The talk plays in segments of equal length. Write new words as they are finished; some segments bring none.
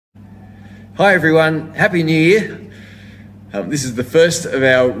Hi everyone, Happy New Year. This is the first of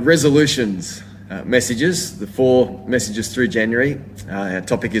our resolutions messages, the 4 messages through January. Our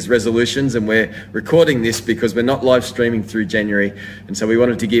topic is resolutions, and we're recording this because we're not live streaming through January, and so we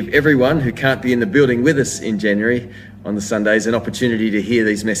wanted to give everyone who can't be in the building with us in January on the Sundays an opportunity to hear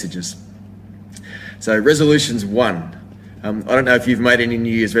these messages. So resolutions 1. I don't know if you've made any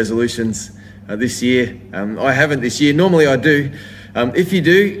New Year's resolutions this year. I haven't this year. Normally I do. If you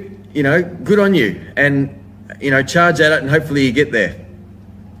do, good on you, and charge at it, and hopefully you get there,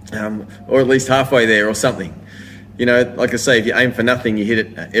 or at least halfway there or something. Like I say, if you aim for nothing, you hit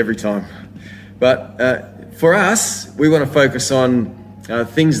it every time. But for us, we want to focus on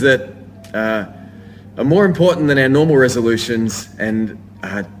things that are more important than our normal resolutions. And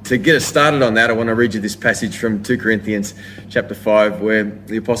to get us started on that, I want to read you this passage from 2 Corinthians chapter 5, where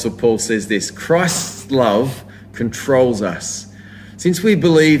the Apostle Paul says this: Christ's love controls us. Since we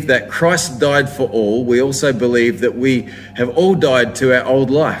believe that Christ died for all, we also believe that we have all died to our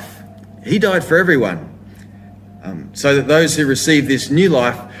old life. He died for everyone, so that those who receive this new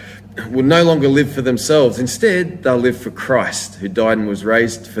life will no longer live for themselves. Instead, they'll live for Christ, who died and was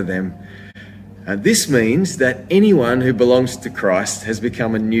raised for them. This means that anyone who belongs to Christ has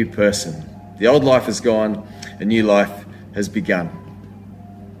become a new person. The old life is gone, a new life has begun.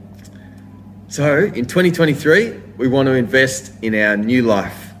 So in 2023, we want to invest in our new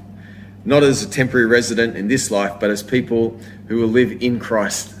life, not as a temporary resident in this life, but as people who will live in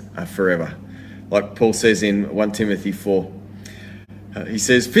Christ forever. Like Paul says in 1 Timothy 4. He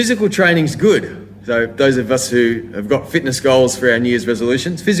says, physical training's good. So those of us who have got fitness goals for our New Year's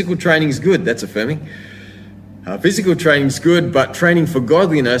resolutions, physical training's good, that's affirming. Physical training's good, but training for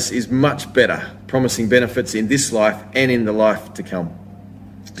godliness is much better, promising benefits in this life and in the life to come.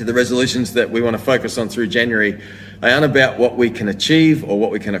 To the resolutions that we want to focus on through January, they aren't about what we can achieve or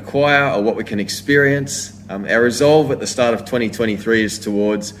what we can acquire or what we can experience. Our resolve at the start of 2023 is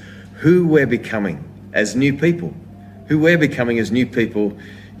towards who we're becoming as new people, who we're becoming as new people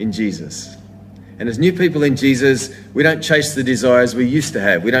in Jesus. And as new people in Jesus, we don't chase the desires we used to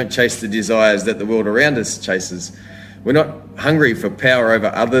have. We don't chase the desires that the world around us chases. We're not hungry for power over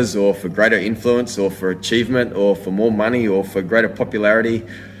others or for greater influence or for achievement or for more money or for greater popularity.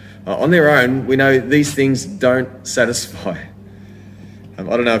 On their own, we know these things don't satisfy. I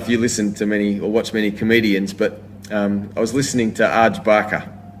don't know if you listen to many or watch many comedians, but I was listening to Arj Barker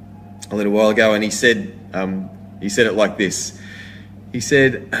a little while ago, and he said it like this. He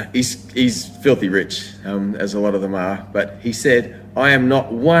said, he's filthy rich, as a lot of them are, but he said, I am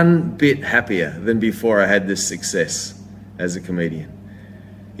not one bit happier than before I had this success as a comedian.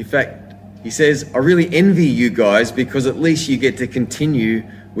 In fact, he says, I really envy you guys because at least you get to continue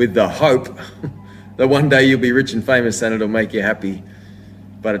with the hope that one day you'll be rich and famous and it'll make you happy,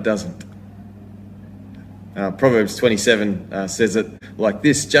 but it doesn't. Proverbs 27 says it like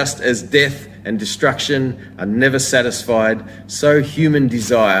this: just as death and destruction are never satisfied, so human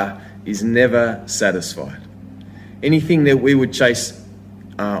desire is never satisfied. Anything that we would chase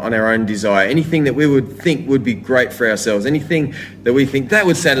on our own desire, anything that we would think would be great for ourselves, anything that we think that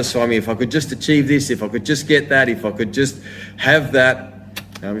would satisfy me if I could just achieve this, if I could just get that, if I could just have that,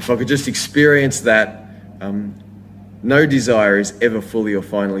 if I could just experience that, no desire is ever fully or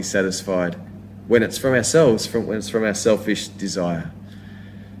finally satisfied when it's from ourselves, when it's from our selfish desire.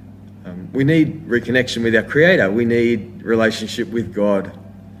 We need reconnection with our Creator. We need relationship with God.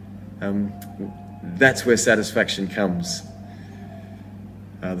 That's where satisfaction comes.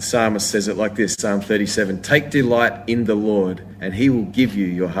 The psalmist says it like this, Psalm 37, take delight in the Lord, and He will give you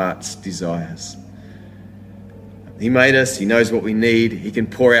your heart's desires. He made us, He knows what we need. He can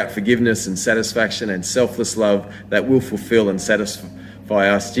pour out forgiveness and satisfaction and selfless love that will fulfill and satisfy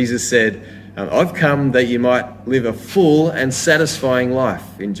us. Jesus said, I've come that you might live a full and satisfying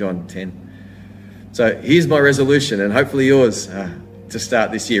life, in John 10. So here's my resolution, and hopefully yours, to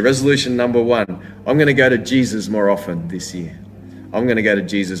start this year. Resolution number 1, I'm going to go to Jesus more often this year. I'm going to go to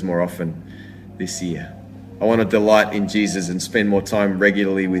Jesus more often this year. I want to delight in Jesus and spend more time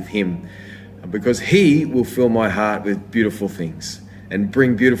regularly with Him, because He will fill my heart with beautiful things and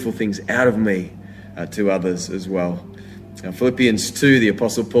bring beautiful things out of me to others as well. Now, Philippians 2, the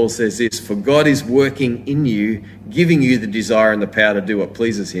Apostle Paul says this: for God is working in you, giving you the desire and the power to do what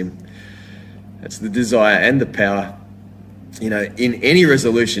pleases Him. That's the desire and the power. In any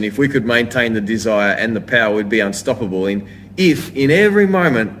resolution, if we could maintain the desire and the power, we'd be unstoppable. If in every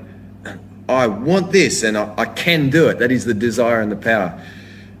moment I want this and I can do it, that is the desire and the power.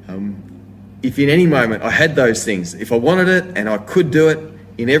 If in any moment I had those things, if I wanted it and I could do it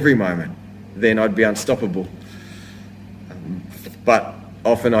in every moment, then I'd be unstoppable. But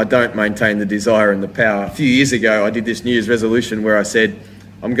often I don't maintain the desire and the power. A few years ago, I did this New Year's resolution where I said,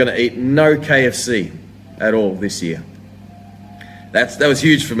 I'm going to eat no KFC at all this year. That was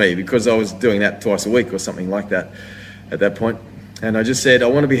huge for me because I was doing that twice a week or something like that at that point. And I just said, I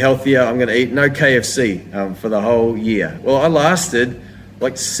want to be healthier. I'm going to eat no KFC for the whole year. Well, I lasted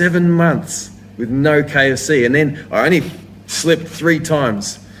like 7 months with no KFC. And then I only slipped 3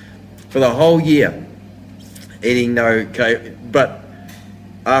 times for the whole year eating no KFC. But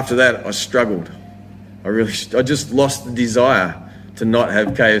after that, I struggled. I just lost the desire to not have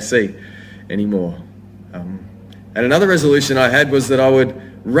KFC anymore. And another resolution I had was that I would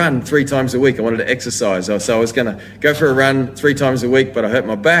run 3 times a week. I wanted to exercise. So I was going to go for a run 3 times a week, but I hurt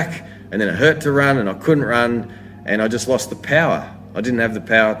my back, and then it hurt to run, and I couldn't run, and I just lost the power. I didn't have the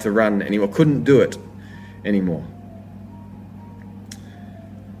power to run anymore. I couldn't do it anymore.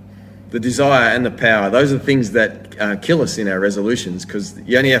 The desire and the power, those are things that kill us in our resolutions, because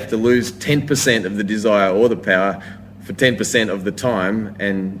you only have to lose 10% of the desire or the power for 10% of the time,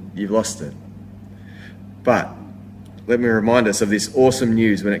 and you've lost it. But let me remind us of this awesome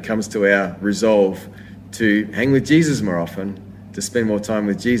news when it comes to our resolve to hang with Jesus more often, to spend more time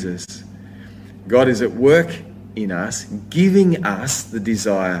with Jesus. God is at work in us, giving us the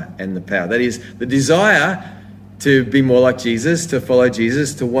desire and the power. That is, the desire to be more like Jesus, to follow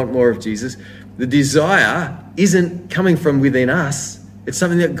Jesus, to want more of Jesus. The desire isn't coming from within us. It's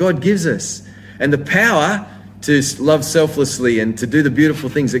something that God gives us. And the power to love selflessly and to do the beautiful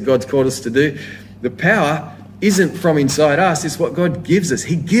things that God's called us to do, the power isn't from inside us, it's what God gives us.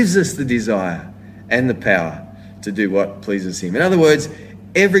 He gives us the desire and the power to do what pleases him. In other words,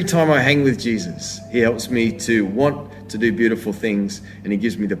 every time I hang with Jesus, he helps me to want to do beautiful things, and he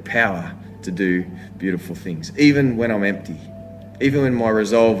gives me the power to do beautiful things, even when I'm empty, even when my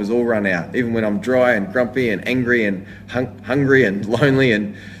resolve is all run out, even when I'm dry and grumpy and angry and hungry and lonely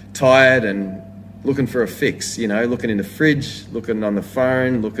and tired and looking for a fix, looking in the fridge, looking on the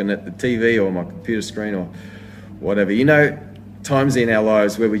phone, looking at the TV or my computer screen or whatever. Times in our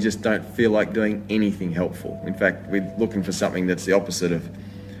lives where we just don't feel like doing anything helpful. In fact, we're looking for something that's the opposite of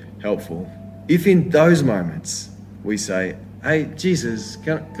helpful. If in those moments we say, hey, Jesus,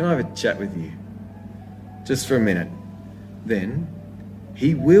 can I have a chat with you? Just for a minute. Then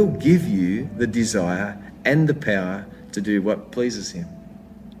he will give you the desire and the power to do what pleases him.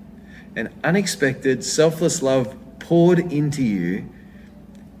 An unexpected, selfless love poured into you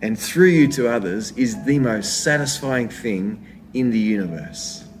and through you to others is the most satisfying thing in the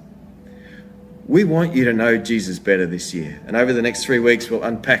universe. We want you to know Jesus better this year. And over the next 3 weeks, we'll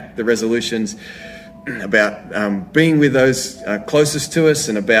unpack the resolutions about being with those closest to us,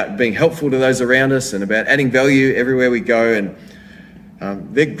 and about being helpful to those around us, and about adding value everywhere we go.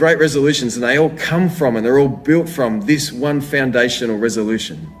 And they're great resolutions, and they all come from, and they're all built from this one foundational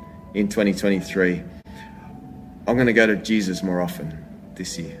resolution in 2023. I'm going to go to Jesus more often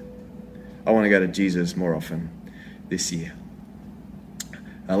this year. I want to go to Jesus more often this year.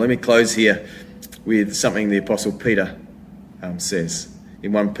 Let me close here with something the Apostle Peter says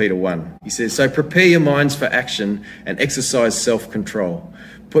in 1 Peter 1. He says, so prepare your minds for action and exercise self-control.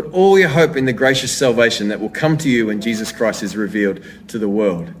 Put all your hope in the gracious salvation that will come to you when Jesus Christ is revealed to the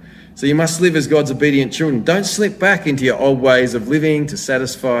world. So you must live as God's obedient children. Don't slip back into your old ways of living to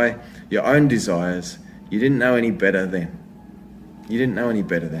satisfy your own desires. You didn't know any better then. You didn't know any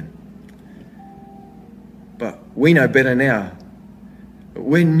better then. But we know better now.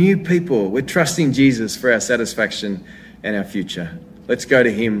 We're new people. We're trusting Jesus for our satisfaction and our future. Let's go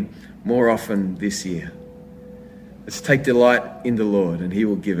to him more often this year. Let's take delight in the Lord, and he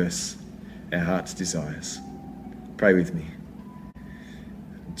will give us our heart's desires. Pray with me.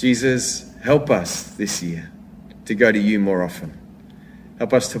 Jesus, help us this year to go to you more often.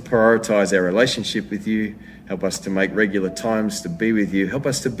 Help us to prioritize our relationship with you. Help us to make regular times to be with you. Help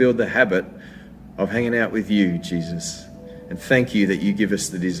us to build the habit of hanging out with you, Jesus. And thank you that you give us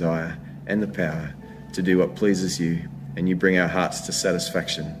the desire and the power to do what pleases you, and you bring our hearts to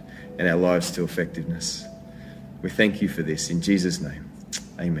satisfaction and our lives to effectiveness. We thank you for this in Jesus' name.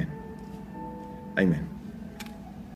 Amen. Amen.